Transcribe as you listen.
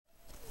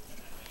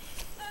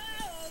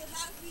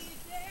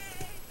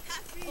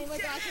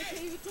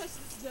can't even touch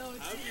the snow.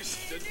 How have you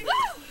stood there?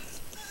 Woo!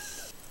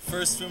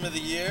 First swim of the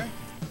year.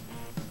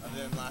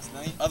 Other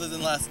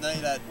than last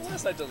night at... Well,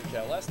 last night doesn't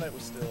count. Last night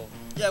was still...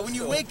 Yeah, when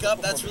you wake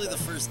up, that's really the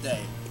first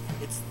day.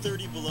 It's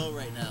 30 below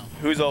right now.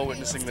 Who's all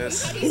witnessing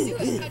this? How do you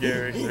do it?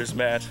 Gary, there's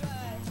Matt,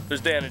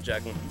 there's Dan and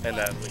Jacqueline, and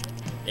Natalie,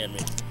 and me.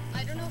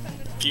 I don't know if I'm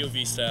gonna...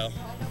 POV style.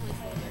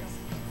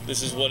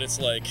 This is what it's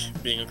like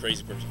being a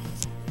crazy person.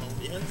 It's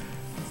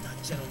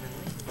not gentlemanly.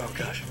 Oh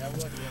gosh.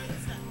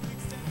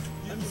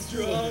 I'm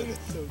strong.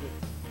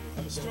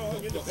 I'm a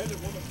strong,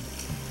 independent woman.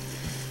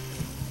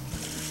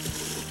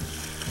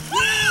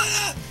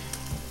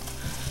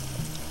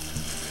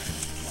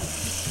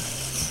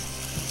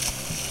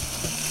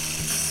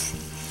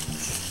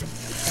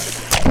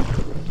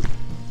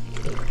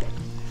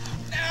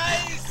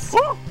 Nice!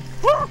 Woo!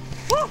 Woo!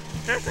 Woo!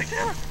 Here's the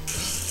camera.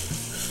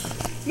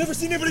 Never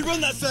seen anybody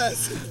run that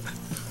fast.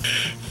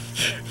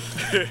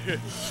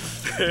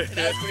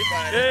 That's pretty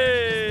fun.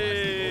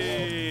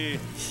 Hey!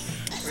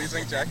 What do you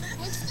think, Jack?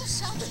 What's the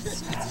shot?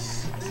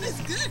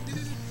 It's good,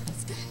 dude.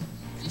 It's good.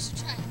 You should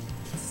try it.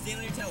 Stand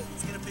on your toe.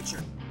 Let's get a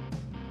picture.